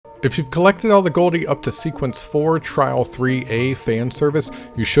If you've collected all the Goldie up to Sequence 4, Trial 3A fan service,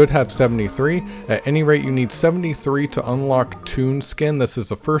 you should have 73. At any rate, you need 73 to unlock Toon Skin. This is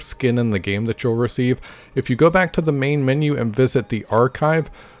the first skin in the game that you'll receive. If you go back to the main menu and visit the archive,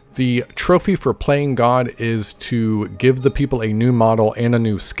 the trophy for playing God is to give the people a new model and a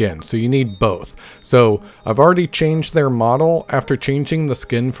new skin. So you need both. So I've already changed their model. After changing the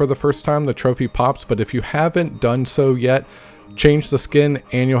skin for the first time, the trophy pops. But if you haven't done so yet, change the skin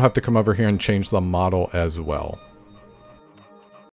and you'll have to come over here and change the model as well.